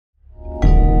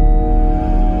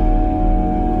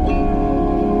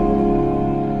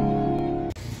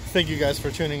Thank you guys for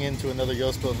tuning in to another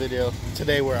Yospill video.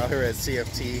 Today we're out here at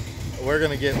CFT. We're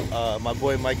gonna get my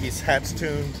boy Mikey's hatch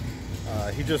tuned.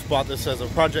 He just bought this as a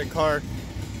project car,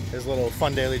 his little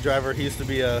fun daily driver. He used to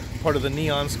be a part of the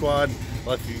Neon Squad.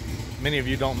 Well, many of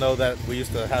you don't know that, we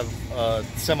used to have a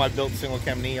semi-built single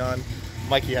cam Neon.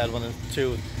 Mikey had one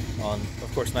too on,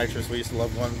 of course, nitrous. We used to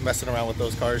love messing around with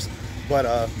those cars.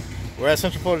 But we're at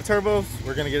Central Florida Turbos.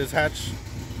 We're gonna get his hatch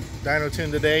dyno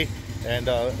tuned today. And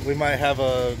we might have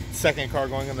a second car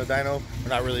going in the dyno. We're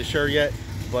not really sure yet,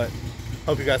 but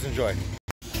hope you guys enjoy.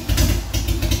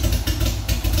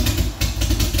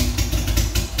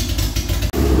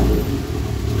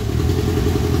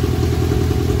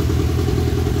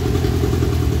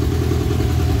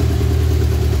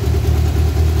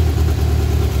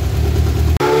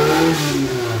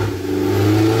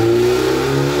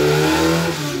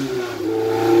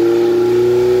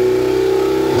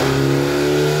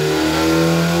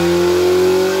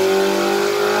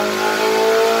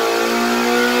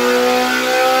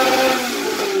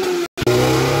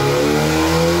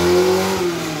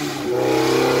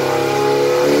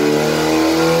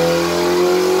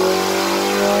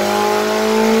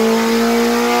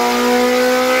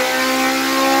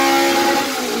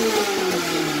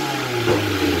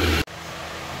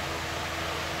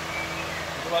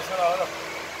 ¿Qué va a hacer ahora?